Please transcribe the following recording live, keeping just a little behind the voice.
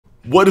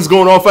What is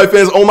going on, fight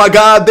fans? Oh my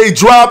God, they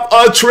dropped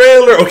a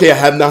trailer. Okay, I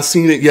have not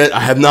seen it yet.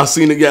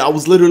 I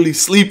was literally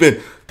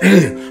sleeping.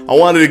 Damn, I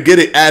wanted to get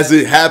it as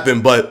it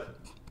happened, but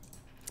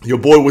your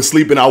boy was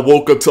sleeping. I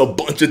woke up to a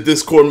bunch of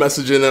Discord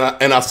messaging,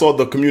 and I saw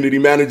the community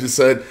manager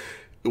said,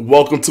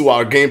 "Welcome to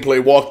our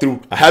gameplay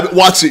walkthrough." I haven't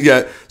watched it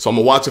yet, so I'm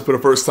gonna watch it for the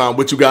first time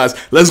with you guys.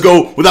 Let's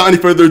go. Without any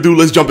further ado,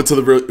 let's jump into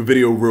the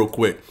video real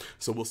quick.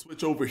 So we'll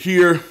switch over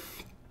here.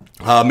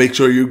 Make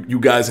sure you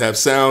guys have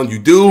sound. You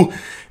do.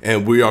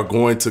 And we are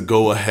going to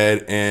go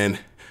ahead and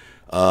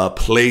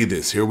play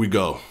this. Here we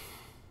go.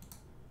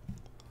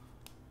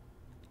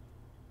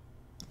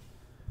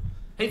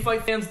 Hey,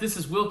 fight fans, this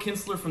is Will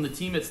Kinsler from the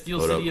team at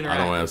Steel City Interactive. I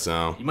don't have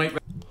sound. You might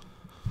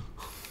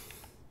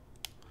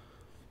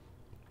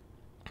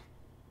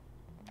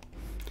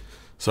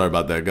Sorry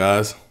about that,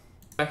 guys.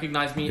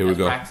 recognize me Here we as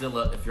go.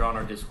 Raxzilla if you're on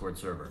our Discord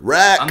server.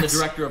 Rax. I'm the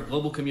Director of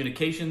Global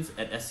Communications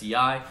at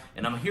SCI,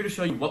 and I'm here to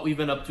show you what we've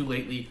been up to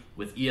lately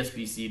with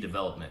ESBC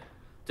development.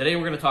 Today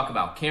we're going to talk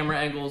about camera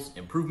angles,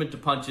 improvement to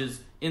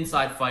punches,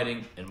 inside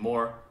fighting, and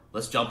more.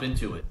 Let's jump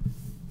into it.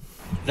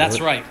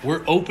 That's right.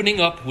 We're opening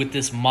up with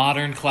this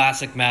modern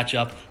classic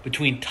matchup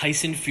between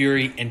Tyson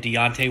Fury and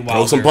Deontay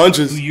Wilder, some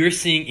punches. who you're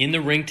seeing in the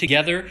ring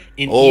together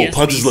in Oh,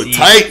 punches look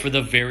tight. for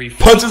the very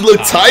first Punches look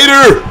time.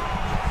 tighter.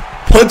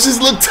 Punches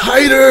look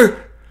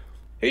tighter.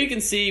 Here you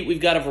can see we've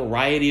got a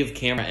variety of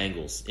camera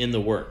angles in the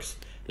works.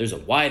 There's a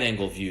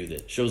wide-angle view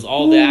that shows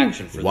all the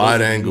action for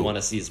those of you who want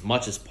to see as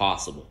much as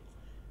possible.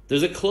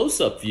 There's a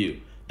close-up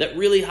view that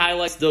really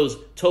highlights those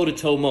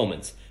toe-to-toe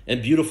moments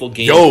and beautiful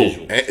game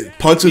visuals.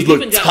 Punches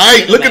look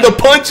tight. Look at the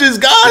punches,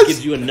 It guys.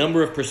 gives you a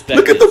number of perspectives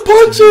Look at the to view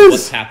punches.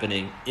 what's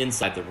happening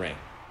inside the ring.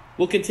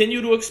 We'll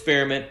continue to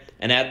experiment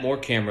and add more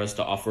cameras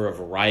to offer a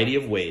variety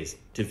of ways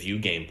to view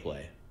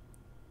gameplay.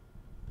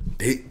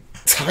 They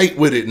tight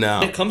with it now.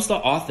 When it comes to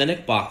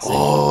authentic boxing,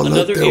 Oh, look,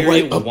 another they're area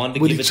right we up wanted to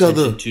with give each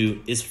attention other.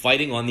 to is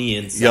fighting on the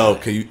inside. Yo,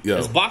 can you, yo.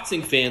 As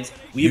boxing fans,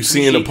 we You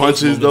seeing appreciate the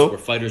punches, those moments though? where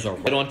fighters are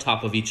right on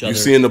top of each other,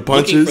 seeing the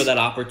punches? looking for that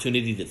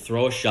opportunity to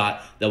throw a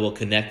shot that will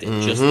connect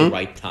at just the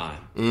right time.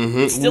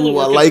 It's still a Ooh,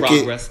 I work like in it.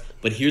 progress,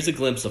 but here's a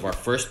glimpse of our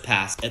first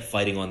pass at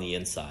fighting on the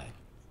inside.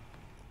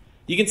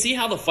 You can see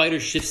how the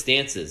fighters shift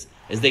stances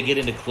as they get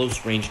into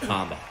close-range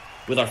combat.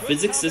 With our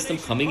physics system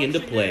coming into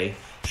play,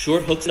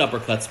 short hooks and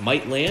uppercuts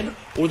might land,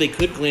 or they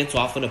could glance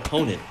off an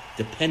opponent,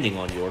 depending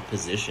on your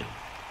position.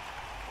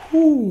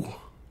 Ooh.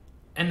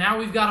 And now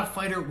we've got a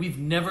fighter we've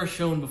never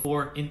shown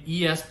before in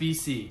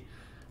ESBC.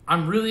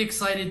 I'm really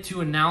excited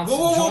to announce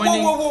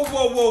joining...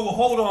 Whoa,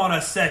 hold on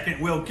a second,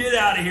 Will. Get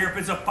out of here. If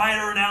it's a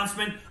fighter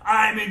announcement,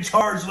 I'm in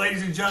charge,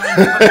 ladies and gentlemen,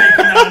 of making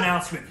that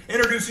announcement.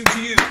 Introducing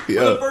to you, for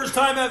the first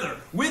time ever,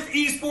 with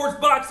Esports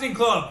Boxing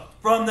Club,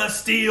 from the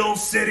Steel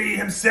City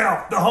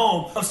himself, the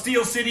home of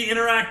Steel City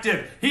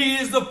Interactive. He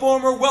is the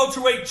former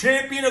welterweight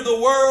champion of the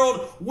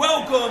world.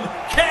 Welcome,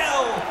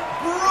 Kell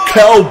Brook.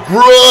 Kell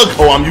Brook.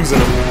 Oh, I'm using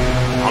him.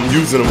 I'm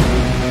using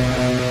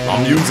him.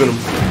 I'm using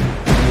him.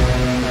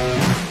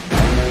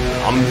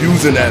 I'm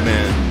using that,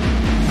 man.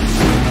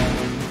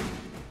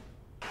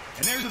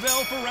 And there's the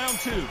bell for round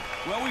two.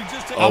 Well, we've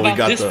just How we about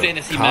got this the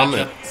fantasy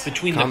comments. matchup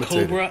between the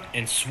Commentator. Cobra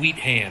and Sweet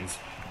Hands?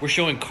 We're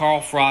showing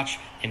Carl Froch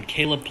and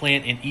Caleb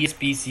Plant in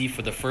ESBC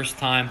for the first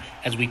time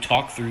as we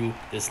talk through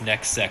this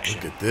next section.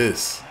 Look at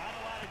this.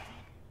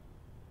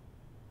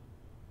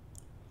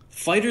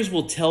 Fighters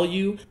will tell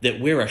you that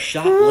where a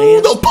shot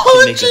lands the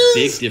can make a punches!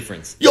 big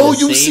difference. Yo, And the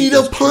you same see the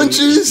is true in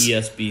punches?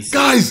 ESBC.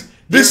 Guys,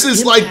 this There are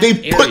is like they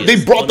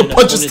impact brought the areas on an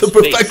punches to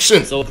opponent's face,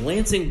 perfection. so a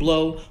glancing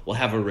blow will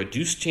have a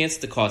reduced chance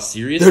to cause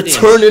serious They're damage.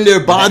 turning their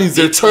and that bodies,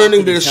 they're big slap turning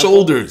to the their temple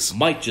shoulders.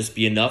 Might just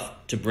be enough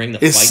to bring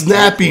the It's fight to a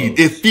snappy. close.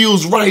 It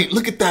feels right.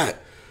 Look at that.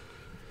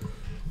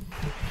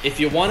 If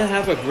you want to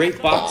have a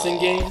great boxing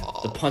game,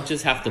 the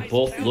punches have to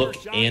both look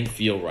and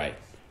feel right.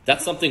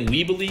 That's something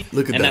we believe,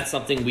 Look at and that. that's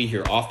something we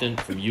hear often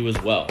from you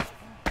as well.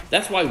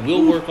 That's why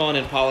we'll work on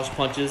and polish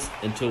punches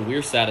until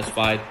we're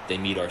satisfied they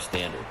meet our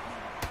standard.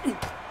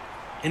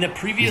 In a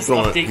previous He's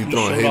throwing update, we showed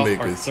off our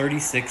haymakers.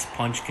 36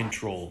 punch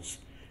controls.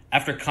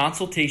 After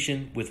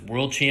consultation with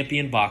world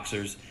champion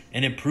boxers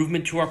and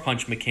improvement to our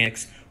punch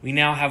mechanics, we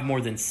now have more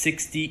than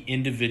 60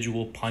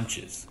 individual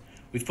punches.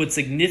 We've put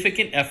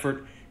significant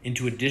effort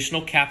into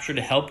additional capture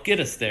to help get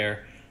us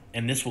there,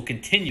 and this will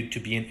continue to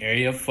be an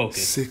area of focus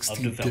of 60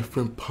 development.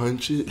 different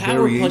punches.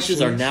 Power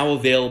punches are now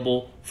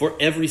available for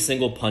every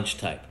single punch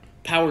type.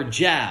 Power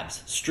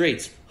jabs,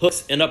 straights,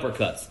 hooks, and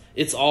uppercuts.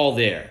 It's all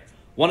there.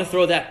 Want to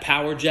throw that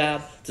power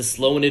jab to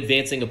slow an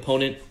advancing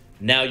opponent?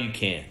 Now you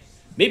can.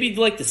 Maybe you'd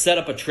like to set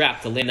up a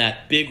trap to land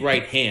that big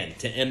right hand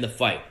to end the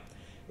fight.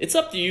 It's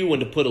up to you when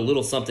to put a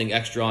little something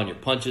extra on your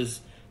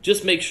punches.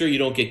 Just make sure you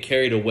don't get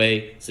carried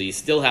away so you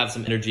still have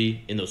some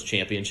energy in those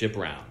championship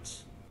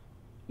rounds.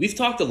 We've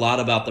talked a lot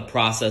about the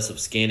process of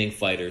scanning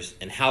fighters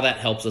and how that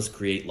helps us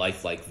create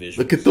lifelike visuals.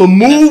 Look at the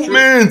And that's true,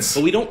 movements.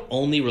 but we don't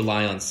only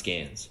rely on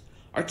scans.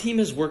 Our team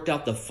has worked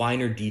out the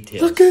finer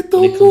details Look at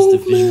the when it comes to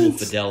visual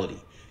movements. fidelity.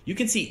 You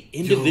can see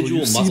individual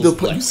you see muscles you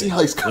flexing see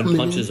how he's coming when in.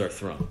 punches are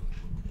thrown.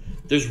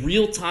 There's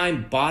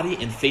real-time body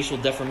and facial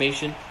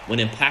deformation when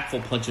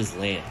impactful punches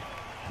land.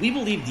 We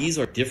believe these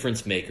are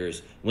difference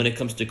makers when it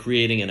comes to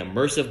creating an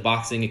immersive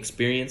boxing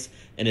experience,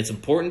 and it's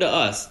important to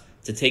us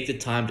to take the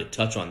time to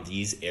touch on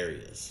these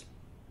areas.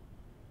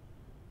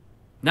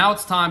 Now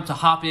it's time to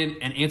hop in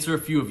and answer a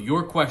few of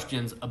your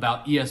questions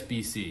about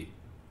ESBC.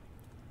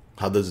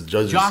 How does the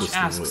judging Josh system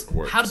asks,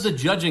 work? how does the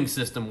judging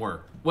system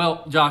work?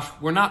 Well, Josh,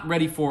 we're not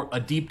ready for a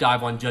deep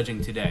dive on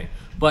judging today,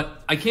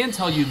 but I can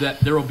tell you that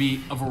there will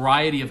be a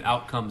variety of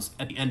outcomes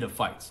at the end of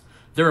fights.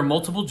 There are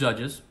multiple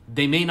judges.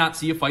 They may not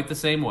see a fight the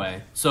same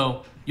way,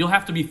 so you'll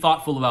have to be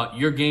thoughtful about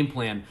your game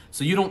plan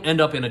so you don't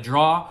end up in a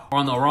draw or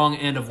on the wrong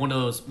end of one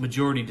of those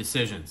majority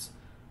decisions.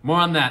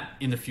 More on that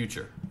in the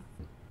future.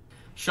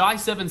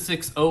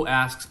 Shy760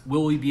 asks,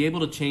 will we be able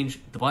to change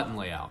the button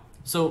layout?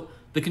 So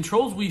the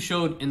controls we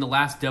showed in the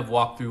last dev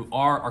walkthrough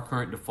are our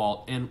current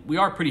default, and we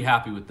are pretty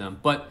happy with them,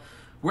 but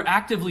we're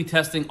actively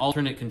testing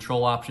alternate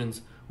control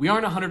options. We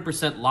aren't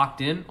 100%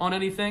 locked in on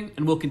anything,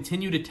 and we'll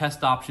continue to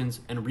test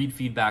options and read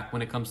feedback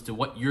when it comes to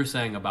what you're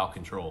saying about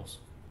controls.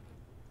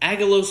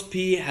 Agalos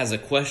P has a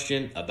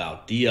question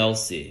about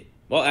DLC.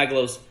 Well,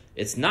 Agalos,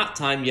 it's not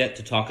time yet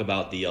to talk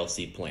about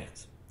DLC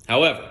plans.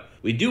 However,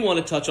 we do want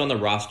to touch on the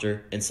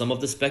roster and some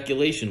of the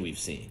speculation we've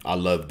seen. I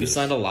love this. We've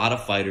signed a lot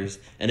of fighters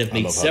and have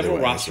made several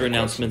roster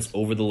announcements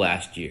over the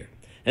last year,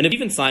 and have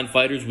even signed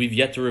fighters we've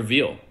yet to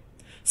reveal.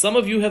 Some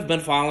of you have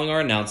been following our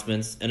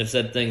announcements and have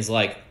said things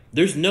like,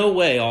 there's no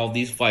way all of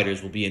these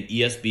fighters will be in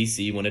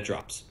ESBC when it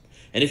drops.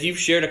 And if you've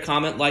shared a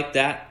comment like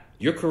that,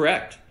 you're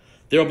correct.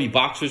 There will be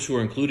boxers who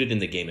are included in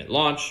the game at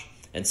launch,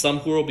 and some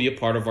who will be a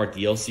part of our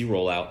DLC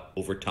rollout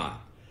over time.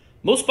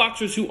 Most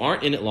boxers who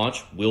aren't in at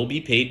launch will be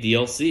paid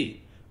DLC,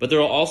 but there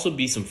will also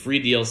be some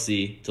free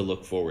DLC to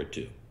look forward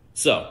to.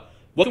 So,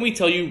 what can we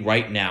tell you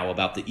right now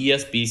about the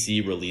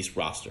ESBC release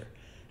roster?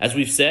 As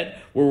we've said,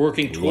 we're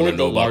working toward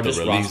the largest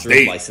roster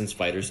of licensed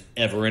fighters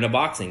ever in a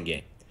boxing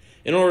game.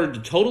 In order to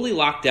totally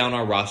lock down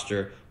our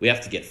roster, we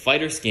have to get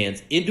fighter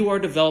scans into our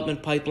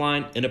development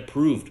pipeline and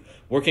approved,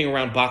 working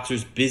around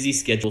boxers' busy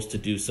schedules to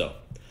do so.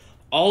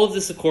 All of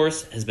this, of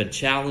course, has been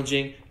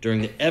challenging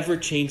during the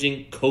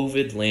ever-changing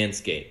COVID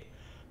landscape.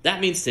 That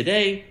means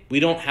today, we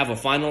don't have a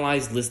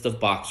finalized list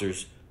of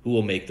boxers who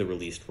will make the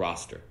released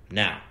roster.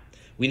 Now,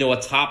 we know a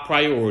top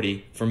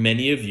priority for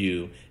many of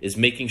you is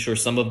making sure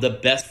some of the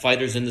best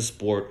fighters in the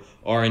sport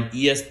are in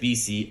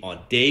ESBC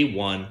on day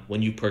one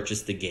when you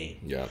purchase the game.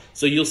 Yeah.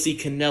 So you'll see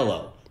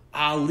Canelo,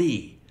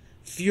 Ali,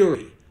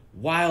 Fury,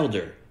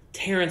 Wilder,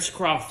 Terrence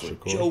Crawford,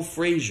 Joe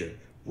Frazier,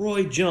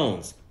 Roy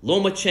Jones,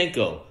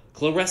 Lomachenko,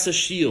 Claressa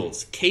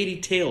Shields, Katie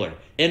Taylor,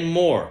 and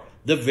more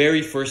the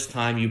very first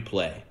time you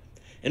play.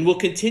 And we'll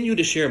continue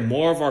to share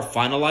more of our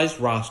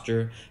finalized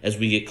roster as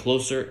we get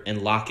closer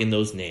and lock in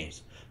those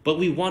names. But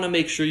we want to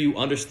make sure you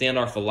understand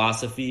our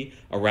philosophy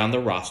around the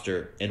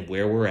roster and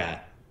where we're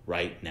at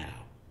right now.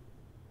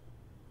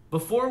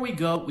 Before we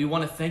go, we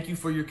want to thank you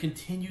for your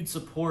continued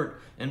support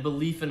and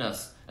belief in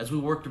us as we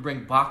work to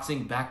bring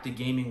boxing back to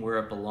gaming where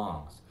it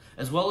belongs,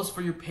 as well as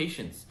for your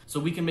patience so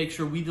we can make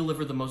sure we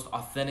deliver the most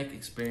authentic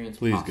experience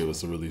possible. Please give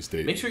us a release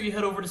date. Make sure you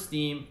head over to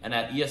Steam and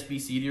add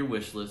ESBC to your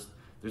wish list.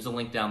 There's a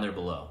link down there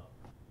below.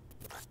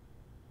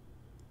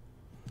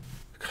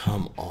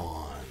 Come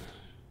on.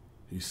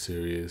 You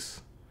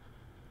serious?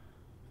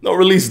 No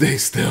release date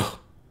still.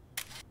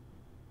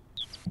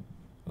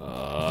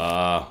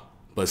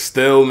 But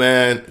still,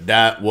 man,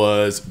 that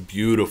was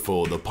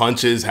beautiful. The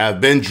punches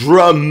have been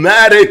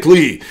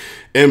dramatically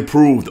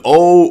improved.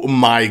 Oh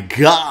my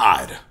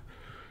God.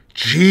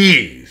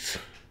 Jeez.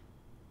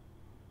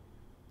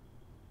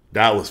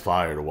 That was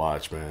fire to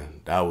watch,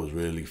 man. That was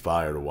really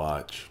fire to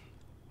watch.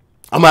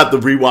 I'm gonna have to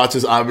rewatch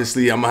this.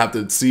 Obviously, I'm gonna have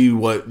to see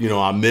what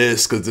I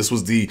missed because this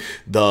was the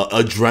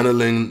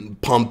adrenaline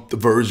pumped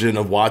version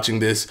of watching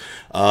this.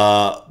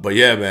 But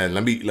yeah, man,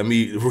 let me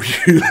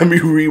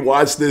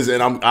rewatch this,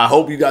 and I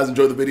hope you guys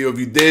enjoyed the video. If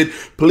you did,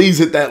 please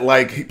hit that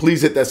like,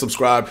 please hit that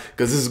subscribe,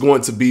 because this is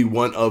going to be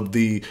one of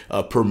the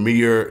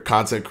premier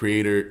content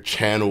creator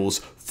channels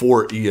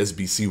for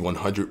ESBC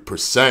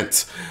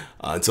 100%.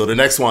 Until the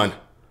next one,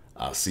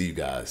 I'll see you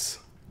guys.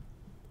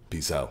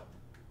 Peace out.